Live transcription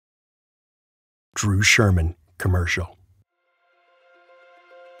Drew Sherman commercial.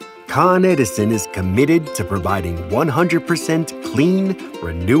 Con Edison is committed to providing 100% clean,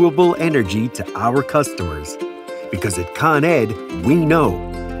 renewable energy to our customers. Because at Con Ed, we know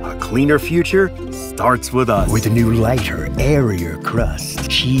a cleaner future starts with us. With a new lighter, airier crust.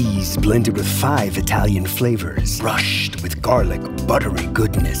 Cheese blended with 5 Italian flavors. Brushed with garlic, buttery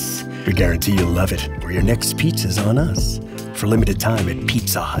goodness. We guarantee you'll love it, or your next pizza's on us. For limited time at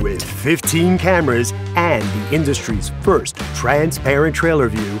Pizza Hut. With 15 cameras and the industry's first transparent trailer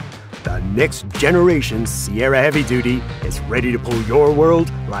view, the next generation Sierra Heavy Duty is ready to pull your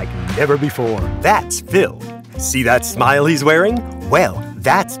world like never before. That's Phil. See that smile he's wearing? Well,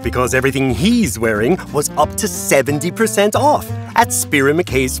 that's because everything he's wearing was up to 70% off at Spear &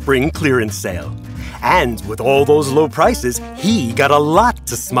 McKay's spring clearance sale. And with all those low prices, he got a lot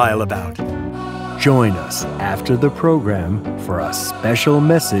to smile about. Join us after the program for a special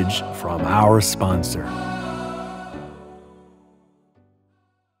message from our sponsor.